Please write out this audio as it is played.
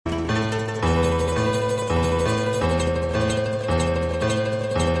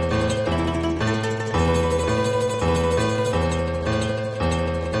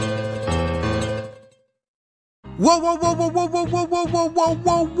Whoa, whoa, whoa, whoa, whoa, whoa, whoa, whoa, whoa,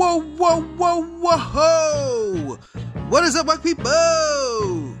 whoa, whoa, whoa, whoa, whoa, whoa. What is up, my people?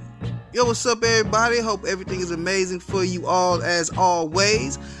 Yo, what's up, everybody? Hope everything is amazing for you all as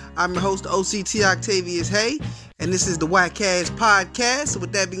always. I'm your host, OCT Octavius Hay, and this is the Whack-Ass Podcast. So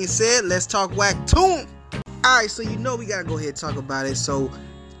with that being said, let's talk whack to him. Alright, so you know we gotta go ahead and talk about it. So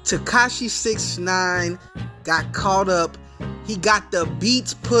Tekashi 6ix9ine got caught up. He got the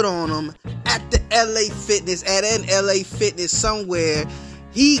beats put on him at the LA Fitness, at an LA Fitness somewhere.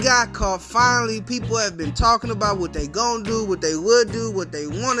 He got caught. Finally, people have been talking about what they gonna do, what they would do, what they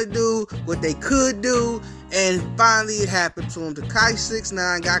want to do, what they could do, and finally it happened to him. Tekashi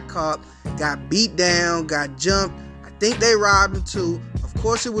 6ix9ine got caught, got beat down, got jumped. I think they robbed him too. Of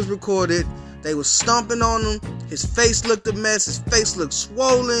course it was recorded. They was stomping on him. His face looked a mess. His face looked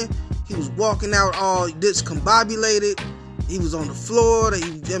swollen. He was walking out all discombobulated. He was on the floor.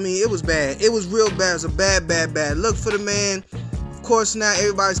 It was bad. It was real bad. It was a bad look for the man. Of course, now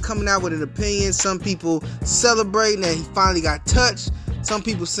everybody's coming out with an opinion. Some people celebrating that he finally got touched. Some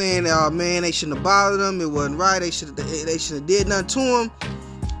people saying, "Oh man, they shouldn't have bothered him. It wasn't right. They should have did nothing to him."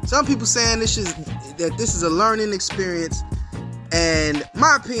 Some people saying this is a learning experience. And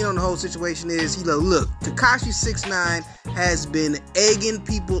my opinion on the whole situation is, look, Tekashi 6ix9ine has been egging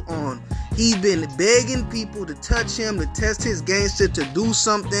people on. He's been begging people to touch him, to test his gangster, to do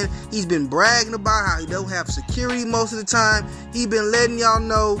something. He's been bragging about how he don't have security most of the time. He's been letting y'all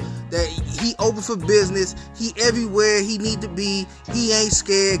know that he open for business. He everywhere he need to be. He ain't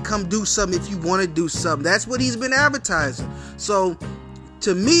scared. Come do something if you want to do something. That's what he's been advertising. So,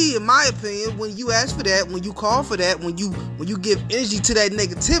 to me, in my opinion, when you ask for that, when you call for that, when you give energy to that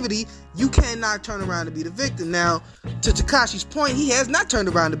negativity, you cannot turn around and be the victim. Now, to Tekashi's point, he has not turned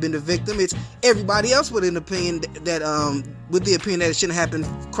around and been the victim. It's everybody else with an opinion that it shouldn't happen,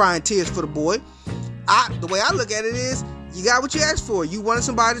 crying tears for the boy. The way I look at it is, you got what you asked for. You wanted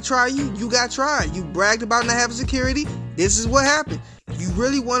somebody to try you, you got tried. You bragged about not having security. This is what happened. If you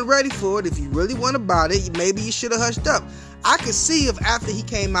really weren't ready for it, if you really weren't about it, maybe you should have hushed up. I could see if after he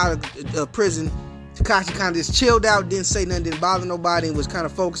came out of prison, Tekashi kind of just chilled out, didn't say nothing, didn't bother nobody, and was kind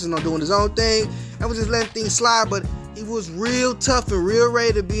of focusing on doing his own thing, and was just letting things slide. But he was real tough and real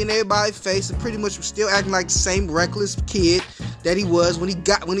ready to be in everybody's face, and pretty much was still acting like the same reckless kid that he was when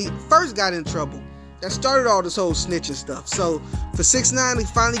he first got in trouble. That started all this whole snitching stuff. So for 6ix9ine to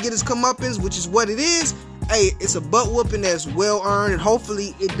finally get his comeuppance, which is what it is, hey, it's a butt whooping that's well earned, and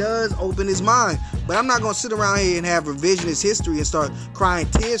hopefully it does open his mind. But I'm not gonna sit around here and have revisionist history and start crying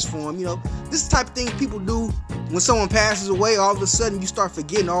tears for him. This is the type of thing people do when someone passes away. All of a sudden, you start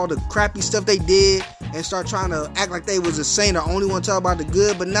forgetting all the crappy stuff they did and start trying to act like they was a saint or only want to talk about the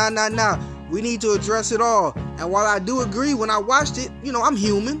good. But nah. We need to address it all. And while I do agree, when I watched it, I'm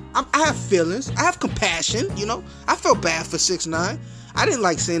human. I have feelings. I have compassion. I felt bad for 6ix9ine. I didn't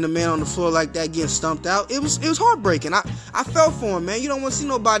like seeing the man on the floor like that getting stumped out. It was heartbreaking. I felt for him, man. You don't want to see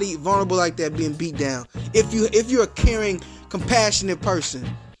nobody vulnerable like that being beat down. If you're a caring, compassionate person.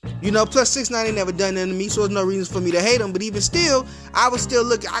 Plus 6ix9ine ain't never done nothing to me, so there's no reason for me to hate him. But even still, I would still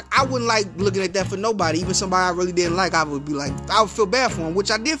look. I wouldn't like looking at that for nobody. Even somebody I really didn't like, I would be like, I would feel bad for him,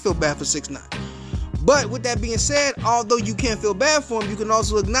 which I did feel bad for 6ix9ine. But with that being said, although you can't feel bad for him, you can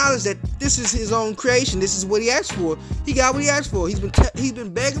also acknowledge that this is his own creation. This is what he asked for. He got what he asked for. He's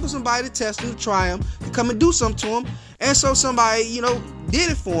been begging for somebody to test him, to try him, to come and do something to him. And so somebody,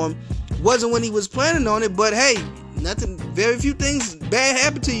 did it for him. Wasn't when he was planning on it, but hey, very few things bad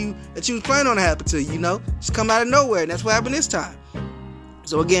happened to you that you was planning on to happen to you, Just come out of nowhere, and that's what happened this time.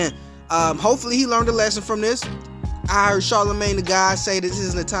 So again, hopefully he learned a lesson from this. I heard Charlamagne the God say that this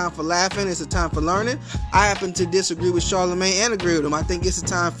isn't a time for laughing, it's a time for learning. I happen to disagree with Charlamagne and agree with him. I think it's a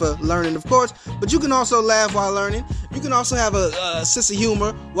time for learning, of course, but you can also laugh while learning. You can also have a sense of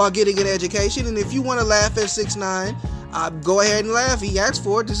humor while getting an education, and if you want to laugh at 6ix9ine, go ahead and laugh. He asked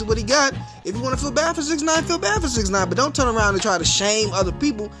for it. This is what he got. If you want to feel bad for 6ix9ine, feel bad for 6ix9ine, but don't turn around and try to shame other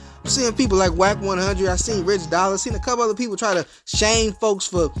people. I'm seeing people like Wack 100. I've seen Rich Dollar. Seen a couple other people try to shame folks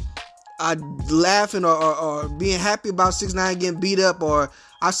for laughing or being happy about 6ix9ine getting beat up, or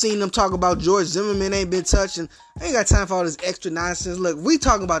I've seen them talk about George Zimmerman ain't been touched, and I ain't got time for all this extra nonsense. Look, we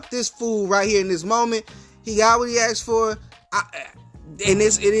talking about this fool right here in this moment. He got what he asked for, and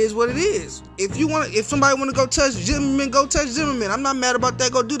it is what it is. If somebody want to go touch Zimmerman, go touch Zimmerman. I'm not mad about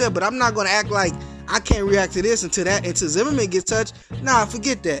that. Go do that, but I'm not gonna act like I can't react to this until Zimmerman gets touched. Nah,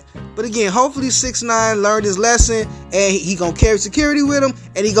 forget that. But again, hopefully 6ix9ine learned his lesson, and he gonna carry security with him,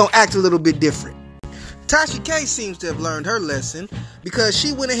 and he gonna act a little bit different. Tasha K seems to have learned her lesson, because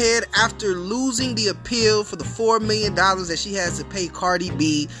she went ahead after losing the appeal for the $4 million that she has to pay Cardi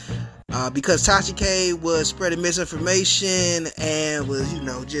B. because Tasha K was spreading misinformation and was,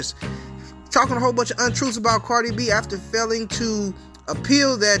 just talking a whole bunch of untruths about Cardi B after failing to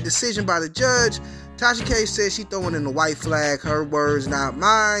appeal that decision by the judge. Tasha K said she throwing in the white flag, her words, not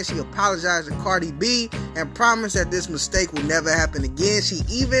mine. She apologized to Cardi B and promised that this mistake will never happen again. She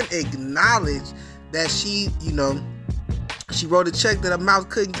even acknowledged that she wrote a check that her mouth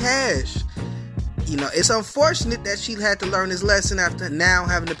couldn't cash. It's unfortunate that she had to learn this lesson after now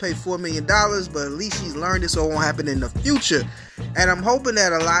having to pay $4 million, but at least she's learned it so it won't happen in the future. And I'm hoping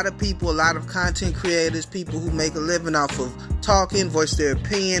that a lot of people, a lot of content creators, people who make a living off of talking, voice their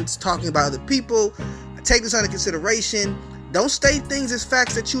opinions, talking about other people, take this under consideration. Don't state things as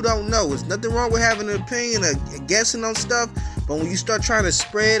facts that you don't know. There's nothing wrong with having an opinion or guessing on stuff, but when you start trying to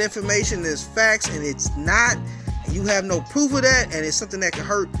spread information as facts and it's not, and you have no proof of that, and it's something that can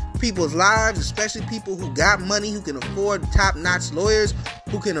hurt people's lives, especially people who got money, who can afford top-notch lawyers,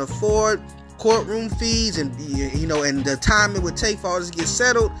 who can afford courtroom fees and and the time it would take for all this to get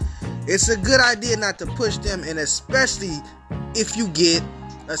settled, it's a good idea not to push them, and especially if you get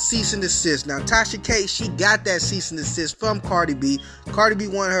a cease and desist. Now, Tasha K, she got that cease and desist from Cardi B. Cardi B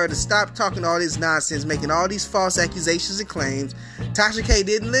wanted her to stop talking all this nonsense, making all these false accusations and claims. Tasha K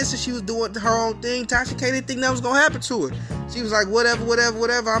didn't listen. She was doing her own thing. Tasha K didn't think that was going to happen to her. She was like,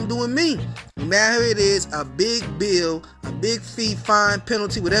 whatever, I'm doing me. And now here it is, a big bill, a big fee, fine,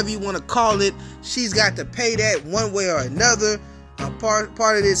 penalty, whatever you want to call it. She's got to pay that one way or another. Part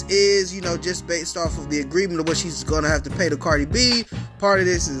of this is, just based off of the agreement of what she's going to have to pay to Cardi B. Part of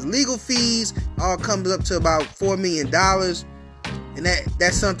this is legal fees. All comes up to about $4 million. And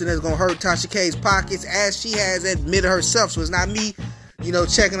that's something that's going to hurt Tasha K's pockets, as she has admitted herself. So it's not me,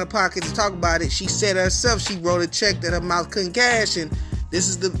 checking her pockets to talk about it. She said herself she wrote a check that her mouth couldn't cash, and this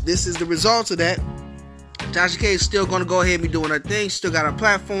is the result of that. Tasha K is still going to go ahead and be doing her thing. She still got her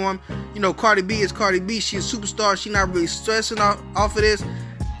platform. Cardi B is Cardi B. She's a superstar. She's not really stressing off of this.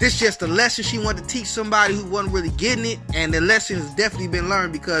 This is just a lesson she wanted to teach somebody who wasn't really getting it. And the lesson has definitely been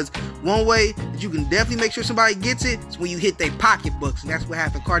learned, because one way that you can definitely make sure somebody gets it is when you hit their pocketbooks. And that's what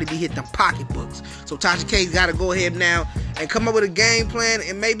happened. Cardi B hit them pocketbooks. So Tasha K's got to go ahead now and come up with a game plan.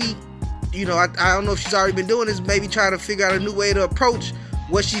 And maybe, I don't know if she's already been doing this, maybe try to figure out a new way to approach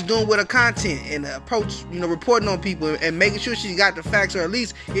what she's doing with her content and approach, reporting on people and making sure she's got the facts, or at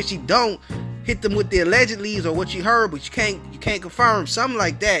least if she don't, hit them with the allegedlys or what you heard, but you can't confirm, something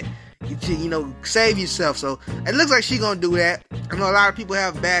like that. Save yourself. So it looks like she's gonna do that. I know a lot of people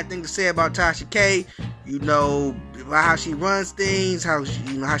have bad things to say about Tasha K, about how she runs things, how she,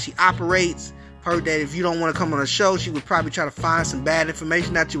 how she operates. Heard that if you don't want to come on a show, she would probably try to find some bad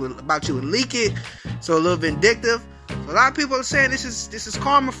information about you and leak it. So a little vindictive. A lot of people are saying this is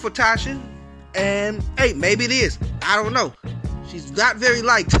karma for Tasha, and hey, maybe it is. I don't know. She's not very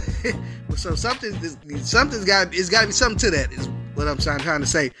liked, so something's got to be something to that. Is what I'm trying to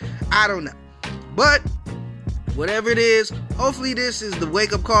say. I don't know, but whatever it is, hopefully this is the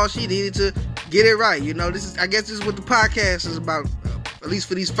wake up call she needed to get it right. I guess this is what the podcast is about. At least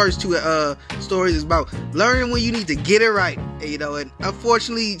for these first two stories, is about learning when you need to get it right. And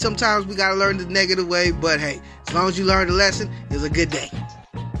unfortunately, sometimes we gotta learn the negative way, but hey, as long as you learn the lesson, it's a good day.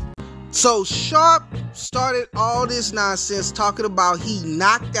 So Sharp started all this nonsense talking about he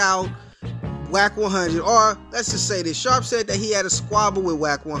knocked out Wack 100, or let's just say this. Sharp said that he had a squabble with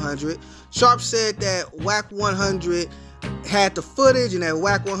Wack 100. Sharp said that Wack 100 had the footage and that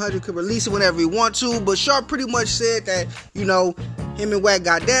Wack 100 could release it whenever he want to, but Sharp pretty much said that, him and Wack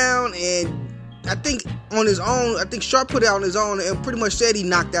got down, and I think on his own, Sharp put it out on his own and pretty much said he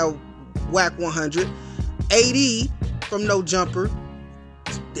knocked out Wack 100. AD from No Jumper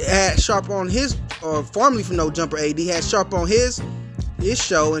had Sharp on his, or formerly from No Jumper AD, had Sharp on his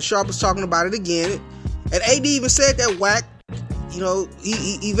show, and Sharp was talking about it again. And AD even said that Wack,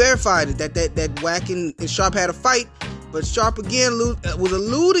 he verified it, that Wack and Sharp had a fight. But Sharp again was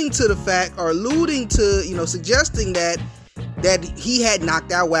alluding to the fact, or suggesting that he had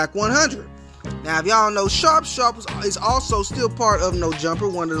knocked out Wack 100. Now, if y'all know Sharp is also still part of No Jumper,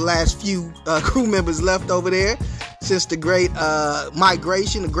 one of the last few crew members left over there since the great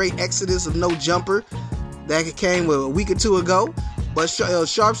migration, the great exodus of No Jumper that came a week or two ago. But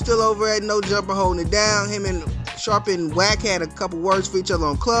Sharp's still over at No Jumper holding it down. Him and Sharp and Wack had a couple words for each other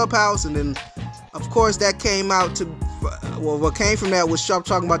on Clubhouse, and then of course that came out to, what came from that was Sharp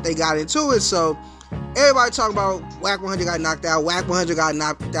talking about they got into it. So everybody talking about Wack 100 got knocked out, Wack 100 got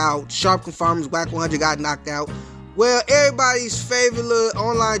knocked out, Sharp confirms Wack 100 got knocked out. Well, everybody's favorite little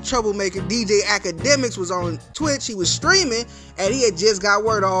online troublemaker, DJ Akademiks, was on Twitch. He was streaming, and he had just got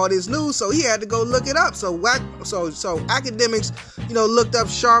word of all this news, so he had to go look it up. So Akademiks, looked up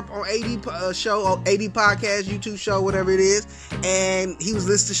Sharp on AD show, or AD podcast, YouTube show, whatever it is, and he was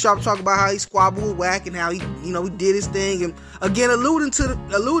listening to Sharp talk about how he squabbled with Wack and how he did his thing, and again alluding to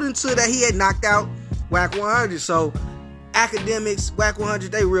that he had knocked out Wack 100. So Akademiks, Wack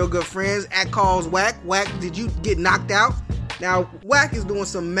 100, they real good friends. Ak calls Wack. Wack, did you get knocked out? Now, Wack is doing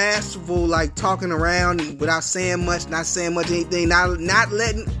some masterful, talking around without saying much, not saying much anything, not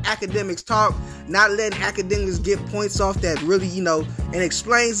letting Akademiks talk, not letting Akademiks get points off that really, and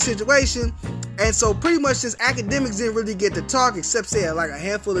explains the situation. And so pretty much since Akademiks didn't really get to talk, except say a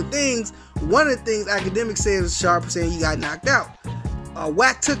handful of things, one of the things Akademiks said was Sharp saying you got knocked out.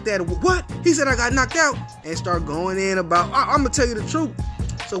 Wack took that, what? He said I got knocked out, and started going in about, I'm going to tell you the truth.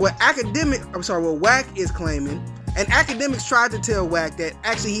 So what Wack is claiming, and Akademiks tried to tell Wack that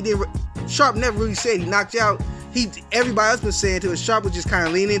actually Sharp never really said he knocked you out. Everybody else been saying to it, Sharp was just kind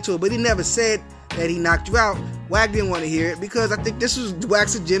of leaning into it, but he never said that he knocked you out. Wack didn't want to hear it because I think this was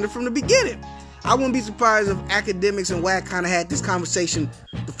Wack's agenda from the beginning. I wouldn't be surprised if Akademiks and Wack kind of had this conversation,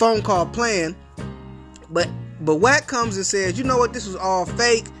 the phone call planned, but Wack comes and says, you know what, this was all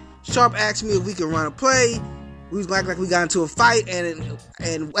fake. Sharp asked me if we could run a play. We was like we got into a fight,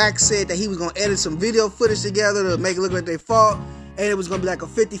 and Wack said that he was going to edit some video footage together to make it look like they fought, and it was going to be like a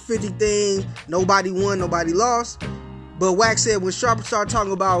 50-50 thing. Nobody won, nobody lost. But Wack said when Sharp started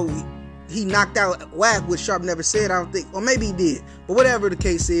talking about he knocked out Wack, which Sharp never said, I don't think, or maybe he did. But whatever the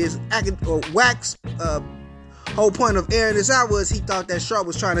case is, Wack's whole point of airing this out was he thought that Sharp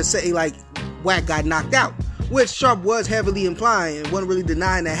was trying to say Wack got knocked out, which Sharp was heavily implying and wasn't really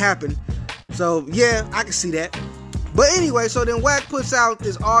denying that happened. So yeah, I can see that. But anyway, so then Wack puts out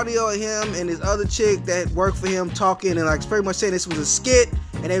this audio of him and this other chick that worked for him talking and pretty much saying this was a skit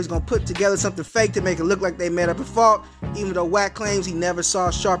and they was gonna put together something fake to make it look like they met up and fought, even though Wack claims he never saw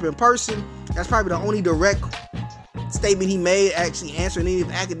Sharp in person. That's probably the only direct statement he made actually answering any of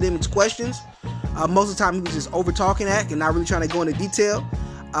Akademiks' questions. Most of the time he was just over talking and not really trying to go into detail.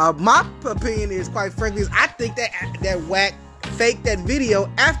 My opinion is, quite frankly, I think that Wack faked that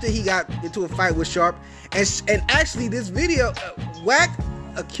video after he got into a fight with Sharp, and actually this video, Wack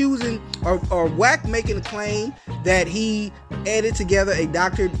accusing or Wack making a claim that he edited together a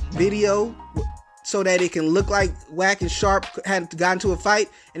doctored video so that it can look like Wack and Sharp had gotten into a fight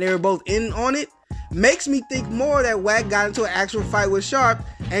and they were both in on it, makes me think more that Wack got into an actual fight with Sharp,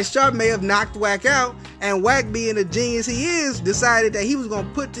 and Sharp may have knocked Wack out, and Wack, being the genius he is, decided that he was going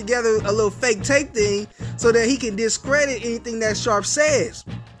to put together a little fake tape thing so that he can discredit anything that Sharp says.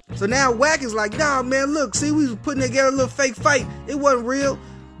 So now Wack is like, nah man, look, see, we was putting together a little fake fight, it wasn't real.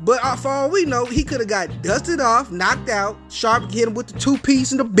 But for all we know, he could have got dusted off, knocked out, Sharp hit him with the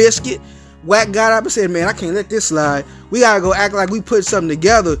 2-piece and the biscuit. Wack got up and said, man, I can't let this slide. We gotta go act like we put something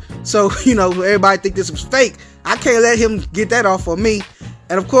together. So, everybody think this was fake. I can't let him get that off on me.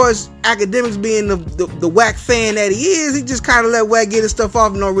 And of course, Akademiks being the Wack fan that he is, he just kind of let Wack get his stuff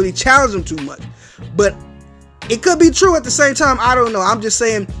off and don't really challenge him too much. But it could be true at the same time. I don't know. I'm just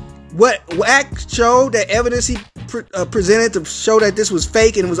saying what Wack showed, that evidence he presented to show that this was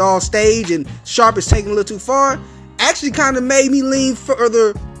fake and it was all staged and Sharp is taking a little too far, actually kind of made me lean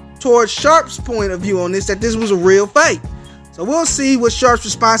further towards Sharp's point of view on this, that this was a real fight. So we'll see what Sharp's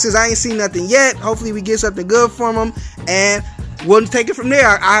response is. I ain't seen nothing yet. Hopefully we get something good from him, and we'll take it from there.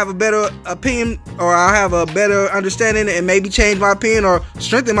 I have a better opinion, or I have a better understanding, and maybe change my opinion or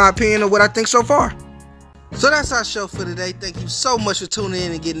strengthen my opinion of what I think so far. So that's our show for today. Thank you so much for tuning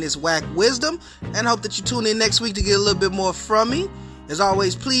in and getting this Wack wisdom, and hope that you tune in next week to get a little bit more from me. As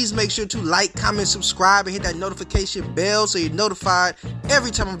always, please make sure to like, comment, subscribe, and hit that notification bell so you're notified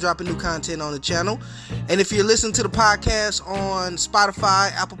every time I'm dropping new content on the channel. And if you're listening to the podcast on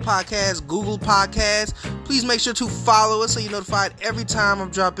Spotify, Apple Podcasts, Google Podcasts, please make sure to follow us so you're notified every time I'm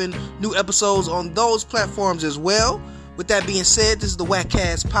dropping new episodes on those platforms as well. With that being said, this is the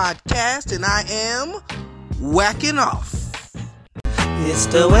Wackcast Podcast, and I am whacking off. It's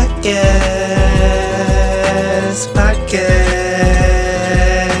the Wackcast Podcast.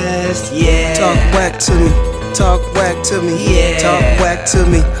 Yeah. Talk Wack to me. Talk Wack to me. Yeah. Talk Wack to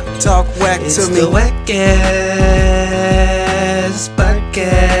me. Talk Wack to me. It's the Wackcast Podcast.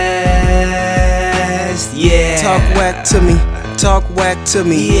 Yeah. Talk Wack to me. Talk Wack to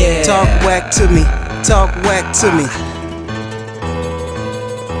me. Yeah. Talk Wack to me. Talk Wack to me.